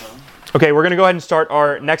Okay, we're going to go ahead and start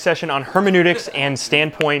our next session on hermeneutics and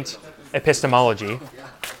standpoint epistemology.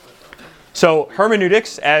 So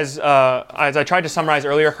hermeneutics, as I tried to summarize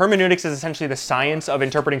earlier, hermeneutics is essentially the science of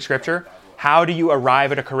interpreting Scripture. How do you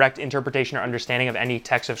arrive at a correct interpretation or understanding of any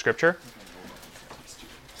text of Scripture?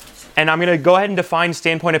 And I'm going to go ahead and define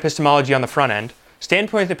standpoint epistemology on the front end.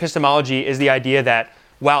 Standpoint epistemology is the idea that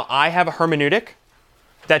while I have a hermeneutic,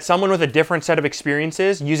 that someone with a different set of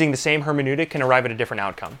experiences using the same hermeneutic can arrive at a different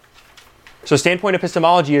outcome. So standpoint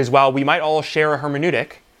epistemology is, while we might all share a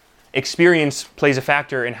hermeneutic, experience plays a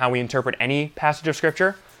factor in how we interpret any passage of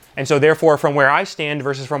Scripture. And so therefore, from where I stand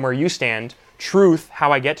versus from where you stand, truth,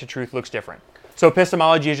 how I get to truth, looks different. So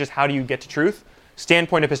epistemology is just how do you get to truth.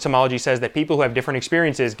 Standpoint epistemology says that people who have different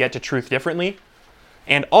experiences get to truth differently.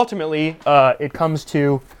 And ultimately, it comes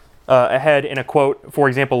to a head in a quote, for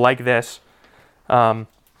example, like this.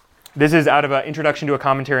 This is out of an Introduction to a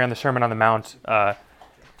Commentary on the Sermon on the Mount.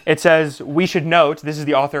 It says, we should note, this is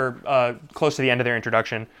the author close to the end of their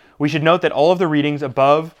introduction, we should note that all of the readings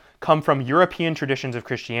above come from European traditions of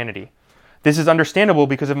Christianity. This is understandable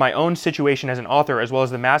because of my own situation as an author, as well as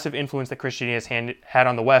the massive influence that Christianity has had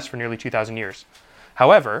on the West for nearly 2,000 years.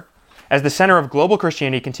 However, as the center of global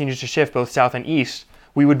Christianity continues to shift both south and east,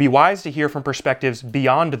 we would be wise to hear from perspectives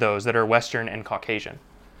beyond those that are Western and Caucasian.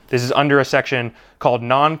 This is under a section called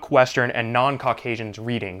Non-Western and Non-Caucasian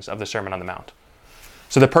Readings of the Sermon on the Mount.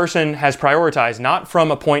 So the person has prioritized not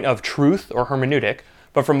from a point of truth or hermeneutic,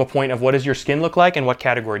 but from a point of what does your skin look like and what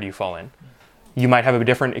category do you fall in. You might have a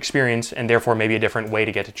different experience and therefore maybe a different way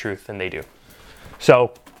to get to truth than they do.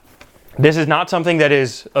 So this is not something that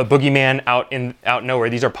is a boogeyman out nowhere.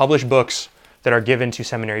 These are published books that are given to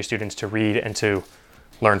seminary students to read and to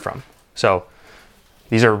learn from. So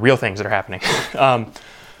these are real things that are happening.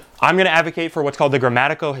 I'm going to advocate for what's called the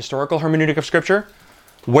grammatico-historical hermeneutic of Scripture.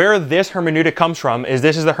 Where this hermeneutic comes from is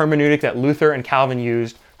this is the hermeneutic that Luther and Calvin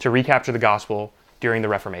used to recapture the gospel during the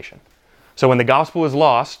Reformation. So when the gospel was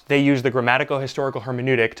lost, they used the grammatico-historical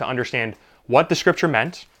hermeneutic to understand what the Scripture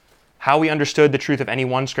meant, how we understood the truth of any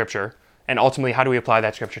one Scripture, and ultimately how do we apply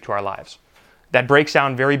that Scripture to our lives. That breaks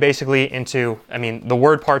down very basically into, the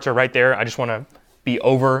word parts are right there. I just want to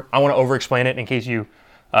over-explain it in case you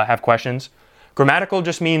have questions. Grammatical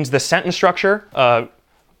just means the sentence structure,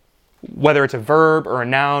 whether it's a verb or a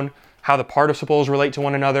noun, how the participles relate to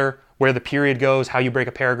one another, where the period goes, how you break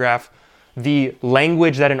a paragraph. The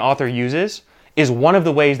language that an author uses is one of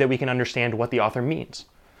the ways that we can understand what the author means.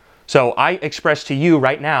 So I express to you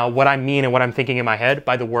right now what I mean and what I'm thinking in my head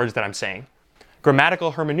by the words that I'm saying.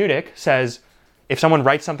 Grammatical hermeneutic says if someone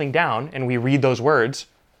writes something down and we read those words,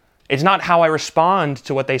 it's not how I respond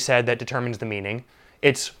to what they said that determines the meaning.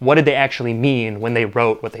 It's what did they actually mean when they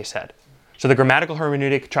wrote what they said. So the grammatical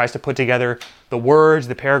hermeneutic tries to put together the words,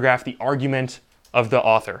 the paragraph, the argument of the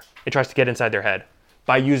author. It tries to get inside their head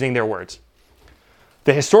by using their words.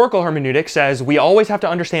 The historical hermeneutic says we always have to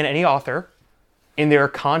understand any author in their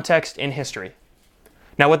context in history.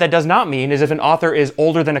 Now what that does not mean is if an author is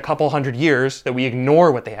older than a couple hundred years that we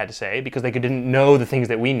ignore what they had to say because they didn't know the things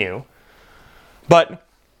that we knew. But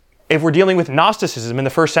if we're dealing with Gnosticism in the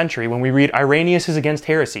first century, when we read Irenaeus' Against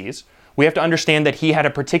Heresies, we have to understand that he had a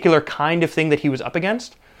particular kind of thing that he was up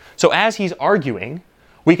against. So as he's arguing,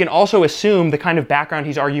 we can also assume the kind of background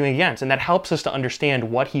he's arguing against, and that helps us to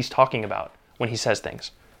understand what he's talking about when he says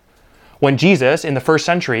things. When Jesus, in the first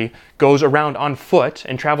century, goes around on foot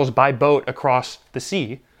and travels by boat across the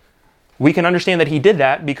sea, we can understand that he did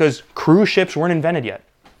that because cruise ships weren't invented yet,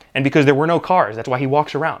 and because there were no cars. That's why he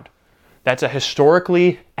walks around. That's a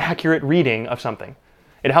historically accurate reading of something.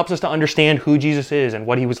 It helps us to understand who Jesus is and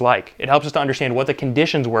what he was like. It helps us to understand what the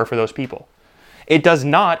conditions were for those people. It does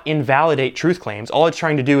not invalidate truth claims. All it's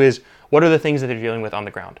trying to do is, what are the things that they're dealing with on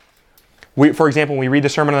the ground? For example, when we read the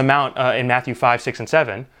Sermon on the Mount in Matthew 5, 6, and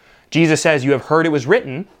 7, Jesus says, you have heard it was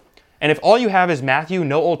written, and if all you have is Matthew,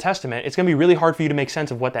 no Old Testament, it's going to be really hard for you to make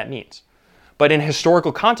sense of what that means. But in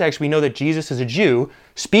historical context, we know that Jesus is a Jew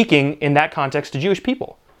speaking in that context to Jewish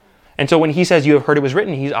people. And so when he says you have heard it was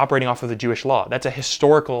written, he's operating off of the Jewish law. That's a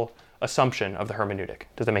historical assumption of the hermeneutic.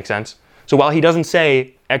 Does that make sense? So while he doesn't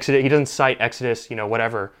say Exodus, he doesn't cite Exodus,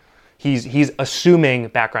 whatever, he's assuming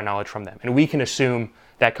background knowledge from them. And we can assume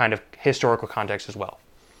that kind of historical context as well.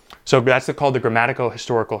 So that's called the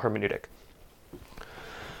grammatico-historical hermeneutic.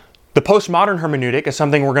 The postmodern hermeneutic is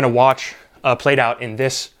something we're going to watch played out in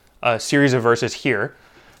this series of verses here.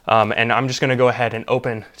 And I'm just going to go ahead and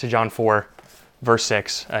open to John 4, verse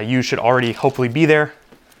 6. You should already hopefully be there.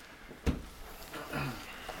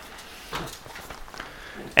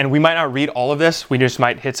 And we might not read all of this. We just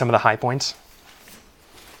might hit some of the high points.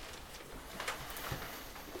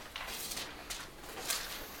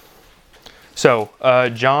 So,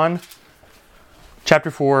 John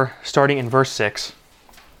chapter 4, starting in verse 6.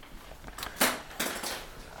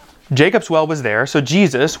 Jacob's well was there, so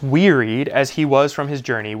Jesus, wearied as he was from his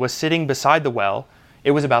journey, was sitting beside the well.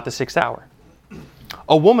 It was about the 6th hour.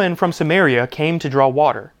 A woman from Samaria came to draw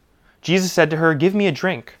water. Jesus said to her, "Give me a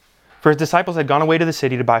drink," for his disciples had gone away to the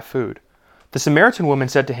city to buy food. The Samaritan woman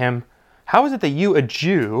said to him, "How is it that you, a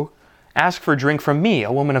Jew, ask for a drink from me,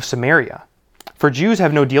 a woman of Samaria? For Jews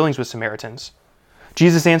have no dealings with Samaritans."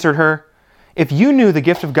 Jesus answered her, "If you knew the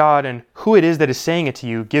gift of God and who it is that is saying it to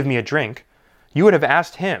you, 'Give me a drink,' you would have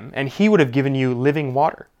asked him, and he would have given you living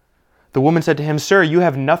water." The woman said to him, "Sir, you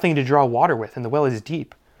have nothing to draw water with, and the well is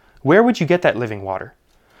deep. Where would you get that living water?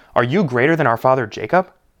 Are you greater than our father Jacob?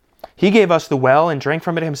 He gave us the well and drank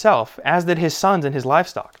from it himself, as did his sons and his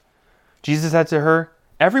livestock." Jesus said to her,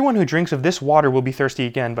 "Everyone who drinks of this water will be thirsty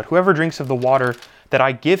again, but whoever drinks of the water that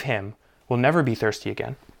I give him will never be thirsty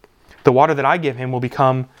again. The water that I give him will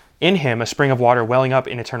become in him a spring of water welling up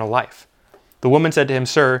in eternal life." The woman said to him,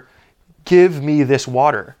 "Sir, give me this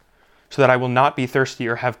water, so that I will not be thirsty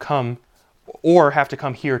or have to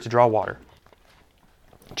come here to draw water."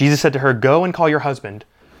 Jesus said to her, "Go and call your husband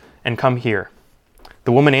and come here."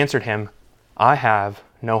 The woman answered him, "I have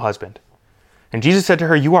no husband." And Jesus said to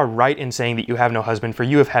her, "You are right in saying that you have no husband, for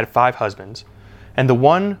you have had 5 husbands, and the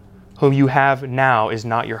one whom you have now is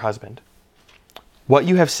not your husband. What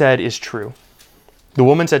you have said is true." The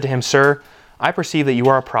woman said to him, "Sir, I perceive that you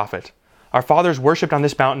are a prophet. Our fathers worshipped on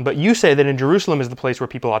this mountain, but you say that in Jerusalem is the place where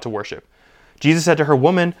people ought to worship." Jesus said to her,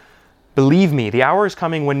 "Woman, believe me, the hour is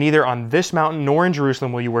coming when neither on this mountain nor in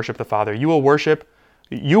Jerusalem will you worship the Father. You worship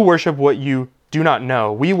what you do not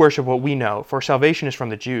know. We worship what we know, for salvation is from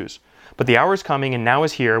the Jews. But the hour is coming, and now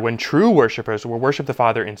is here, when true worshipers will worship the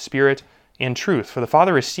Father in spirit and truth, for the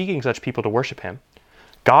Father is seeking such people to worship him.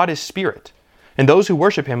 God is spirit, and those who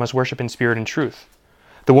worship him must worship in spirit and truth."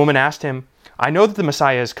 The woman asked him, "I know that the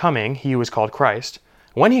Messiah is coming, he who is called Christ.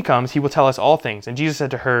 When he comes, he will tell us all things." And Jesus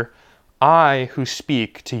said to her, "I who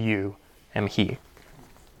speak to you am he."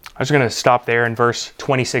 I'm just going to stop there in verse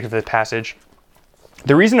 26 of the passage.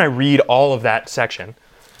 The reason I read all of that section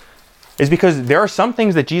is because there are some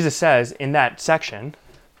things that Jesus says in that section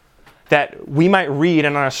that we might read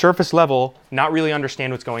and on a surface level not really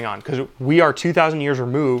understand what's going on, because we are 2,000 years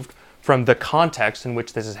removed from the context in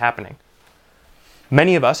which this is happening.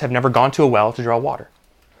 Many of us have never gone to a well to draw water.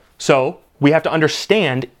 So we have to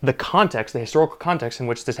understand the context, the historical context in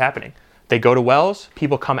which this is happening. They go to wells,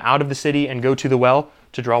 people come out of the city and go to the well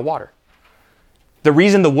to draw water. The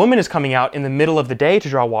reason the woman is coming out in the middle of the day to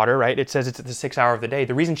draw water, right? It says it's at the 6th hour of the day.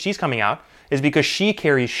 The reason she's coming out is because she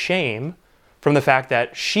carries shame from the fact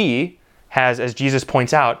that she has, as Jesus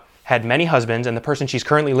points out, had many husbands, and the person she's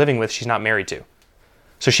currently living with, she's not married to.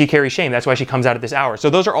 So she carries shame. That's why she comes out at this hour.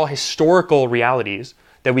 So those are all historical realities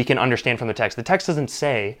that we can understand from the text. The text doesn't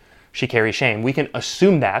say she carries shame. We can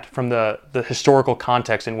assume that from the historical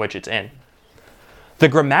context in which it's in. The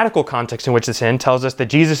grammatical context in which it's in tells us that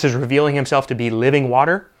Jesus is revealing himself to be living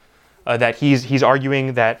water, that he's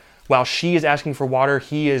arguing that while she is asking for water,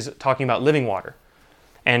 he is talking about living water.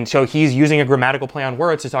 And so he's using a grammatical play on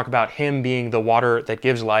words to talk about him being the water that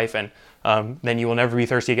gives life, and then you will never be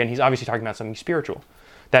thirsty again. He's obviously talking about something spiritual.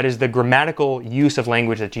 That is the grammatical use of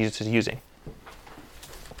language that Jesus is using.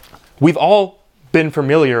 We've all been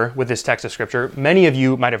familiar with this text of Scripture. Many of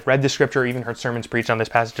you might have read this Scripture, or even heard sermons preached on this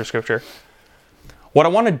passage of Scripture. What I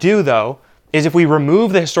want to do, though, is if we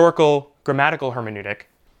remove the historical grammatical hermeneutic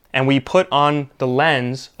and we put on the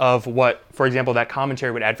lens of what, for example, that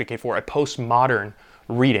commentary would advocate for, a postmodern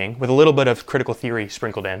reading with a little bit of critical theory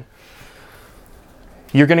sprinkled in,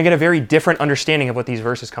 you're going to get a very different understanding of what these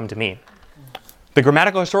verses come to mean. The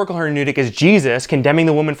grammatical historical hermeneutic is Jesus condemning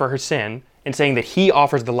the woman for her sin and saying that he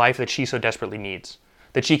offers the life that she so desperately needs,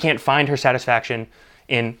 that she can't find her satisfaction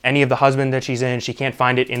in any of the husband that she's in. She can't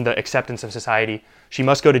find it in the acceptance of society. She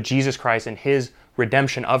must go to Jesus Christ and his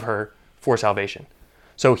redemption of her for salvation.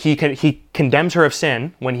 So he condemns her of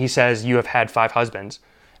sin when he says, "You have had 5 husbands,"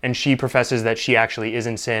 and she professes that she actually is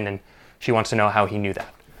in sin, and she wants to know how he knew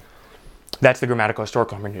that. That's the grammatical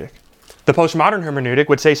historical hermeneutic. The postmodern hermeneutic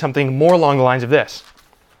would say something more along the lines of this.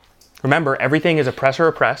 Remember, everything is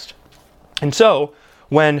oppressor-oppressed. And so,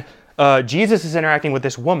 when Jesus is interacting with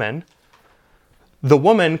this woman, the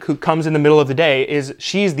woman who comes in the middle of the day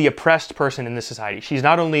she's the oppressed person in this society. She's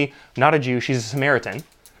not only not a Jew, she's a Samaritan.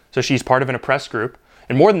 So she's part of an oppressed group.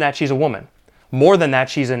 And more than that, she's a woman. More than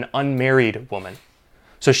that, she's an unmarried woman.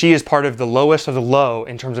 So she is part of the lowest of the low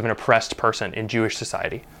in terms of an oppressed person in Jewish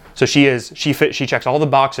society. So she checks all the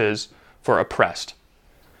boxes for oppressed.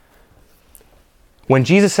 When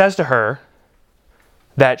Jesus says to her,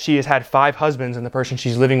 that she has had 5 husbands and the person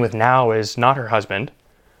she's living with now is not her husband,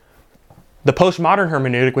 the postmodern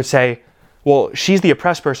hermeneutic would say, well, she's the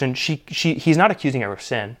oppressed person. He's not accusing her of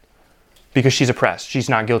sin because she's oppressed. She's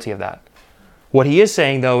not guilty of that. What he is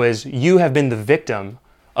saying, though, is you have been the victim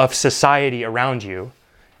of society around you,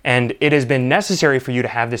 and it has been necessary for you to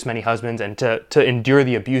have this many husbands and to endure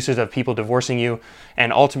the abuses of people divorcing you,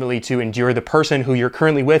 and ultimately to endure the person who you're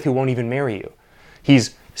currently with who won't even marry you.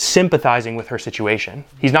 He's sympathizing with her situation.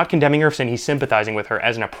 He's not condemning her of sin. He's sympathizing with her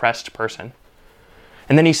as an oppressed person.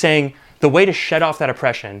 And then he's saying the way to shed off that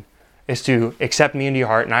oppression is to accept me into your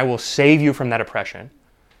heart, and I will save you from that oppression.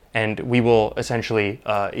 And we will essentially,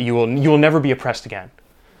 you will never be oppressed again.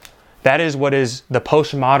 That is what is the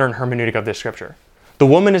postmodern hermeneutic of this scripture. The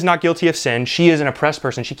woman is not guilty of sin. She is an oppressed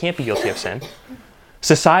person. She can't be guilty of sin.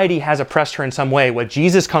 Society has oppressed her in some way. What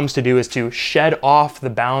Jesus comes to do is to shed off the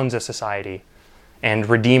bounds of society and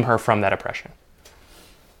redeem her from that oppression.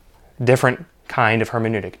 Different kind of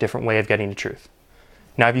hermeneutic, different way of getting to truth.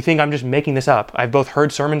 Now, if you think I'm just making this up, I've both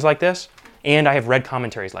heard sermons like this and I have read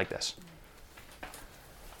commentaries like this.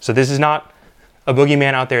 So this is not a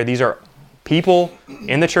boogeyman out there. These are people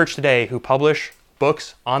in the church today who publish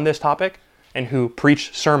books on this topic and who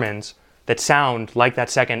preach sermons that sound like that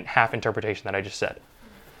second half interpretation that I just said.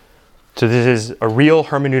 So this is a real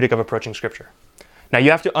hermeneutic of approaching Scripture. Now you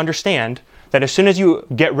have to understand that as soon as you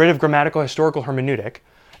get rid of grammatical historical hermeneutic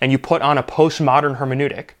and you put on a postmodern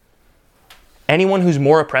hermeneutic, anyone who's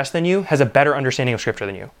more oppressed than you has a better understanding of Scripture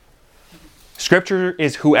than you. Scripture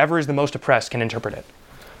is whoever is the most oppressed can interpret it.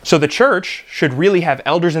 So the church should really have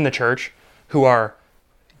elders in the church who are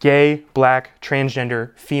gay, black,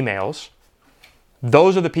 transgender, females.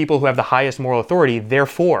 Those are the people who have the highest moral authority.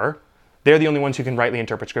 Therefore, they're the only ones who can rightly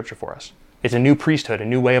interpret Scripture for us. It's a new priesthood, a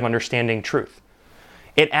new way of understanding truth.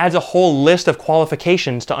 It adds a whole list of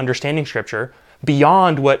qualifications to understanding Scripture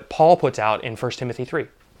beyond what Paul puts out in 1 Timothy 3.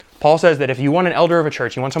 Paul says that if you want an elder of a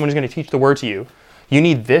church, you want someone who's going to teach the word to you, you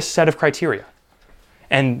need this set of criteria.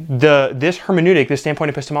 And this hermeneutic, this standpoint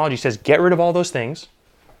epistemology says, get rid of all those things,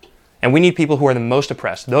 and we need people who are the most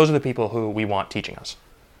oppressed. Those are the people who we want teaching us.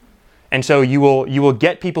 And so you will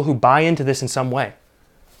get people who buy into this in some way.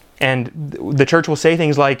 And the church will say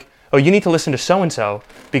things like, oh, you need to listen to so-and-so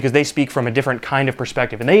because they speak from a different kind of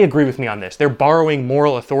perspective. And they agree with me on this. They're borrowing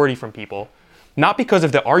moral authority from people, not because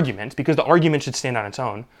of the argument, because the argument should stand on its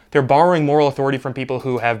own. They're borrowing moral authority from people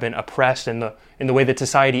who have been oppressed in the way that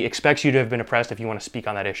society expects you to have been oppressed if you want to speak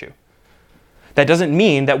on that issue. That doesn't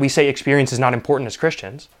mean that we say experience is not important as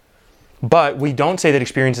Christians, but we don't say that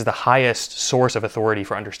experience is the highest source of authority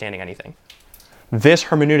for understanding anything. This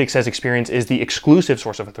hermeneutic says experience is the exclusive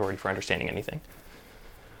source of authority for understanding anything.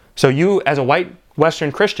 So you, as a white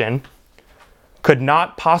Western Christian, could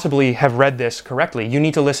not possibly have read this correctly. You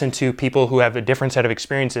need to listen to people who have a different set of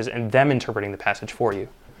experiences and them interpreting the passage for you.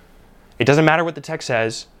 It doesn't matter what the text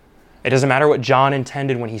says. It doesn't matter what John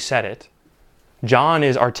intended when he said it. John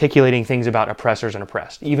is articulating things about oppressors and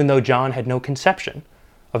oppressed, even though John had no conception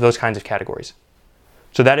of those kinds of categories.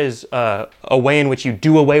 So that is a way in which you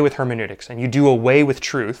do away with hermeneutics and you do away with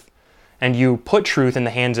truth and you put truth in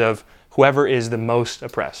the hands of whoever is the most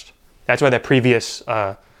oppressed. That's why that previous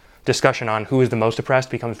discussion on who is the most oppressed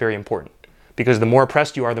becomes very important. Because the more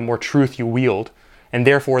oppressed you are, the more truth you wield, and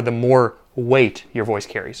therefore the more weight your voice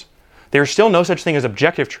carries. There's still no such thing as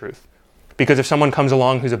objective truth, because if someone comes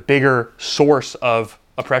along who's a bigger source of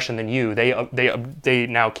oppression than you, they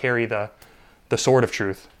now carry the sword of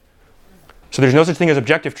truth. So there's no such thing as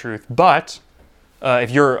objective truth, but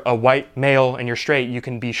if you're a white male and you're straight, you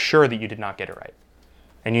can be sure that you did not get it right.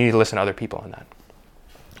 And you need to listen to other people on that.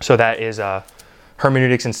 So that is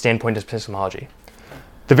hermeneutics and standpoint epistemology.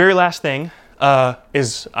 The very last thing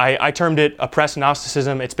is, I termed it oppressed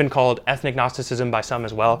Gnosticism. It's been called ethnic Gnosticism by some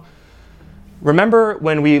as well. Remember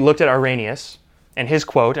when we looked at Irenaeus and his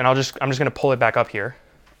quote, and I'm just going to pull it back up here.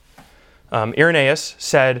 Irenaeus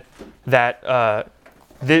said that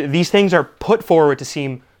these things are put forward to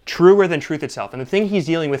seem truer than truth itself. And the thing he's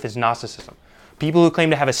dealing with is Gnosticism. People who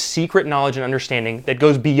claim to have a secret knowledge and understanding that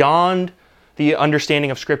goes beyond the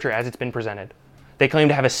understanding of Scripture as it's been presented. They claim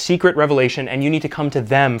to have a secret revelation, and you need to come to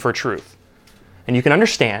them for truth. And you can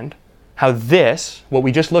understand how this, what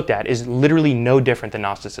we just looked at, is literally no different than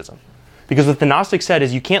Gnosticism. Because what the Gnostics said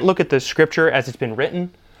is you can't look at the Scripture as it's been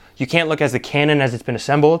written. You can't look at the canon as it's been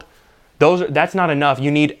assembled. That's not enough.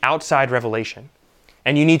 You need outside revelation.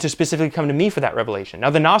 And you need to specifically come to me for that revelation. Now,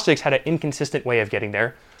 the Gnostics had an inconsistent way of getting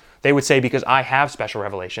there. They would say, because I have special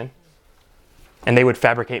revelation. And they would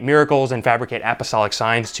fabricate miracles and fabricate apostolic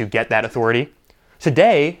signs to get that authority.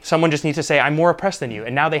 Today, someone just needs to say, I'm more oppressed than you.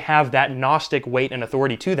 And now they have that Gnostic weight and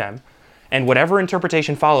authority to them. And whatever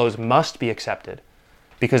interpretation follows must be accepted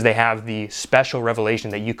because they have the special revelation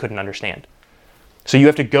that you couldn't understand. So you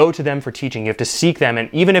have to go to them for teaching. You have to seek them. And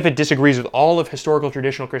even if it disagrees with all of historical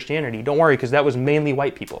traditional Christianity, don't worry, because that was mainly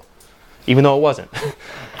white people, even though it wasn't.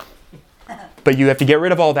 But you have to get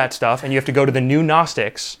rid of all that stuff, and you have to go to the new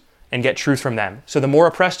Gnostics and get truth from them. So the more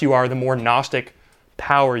oppressed you are, the more Gnostic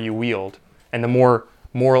power you wield, and the more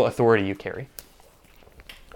moral authority you carry.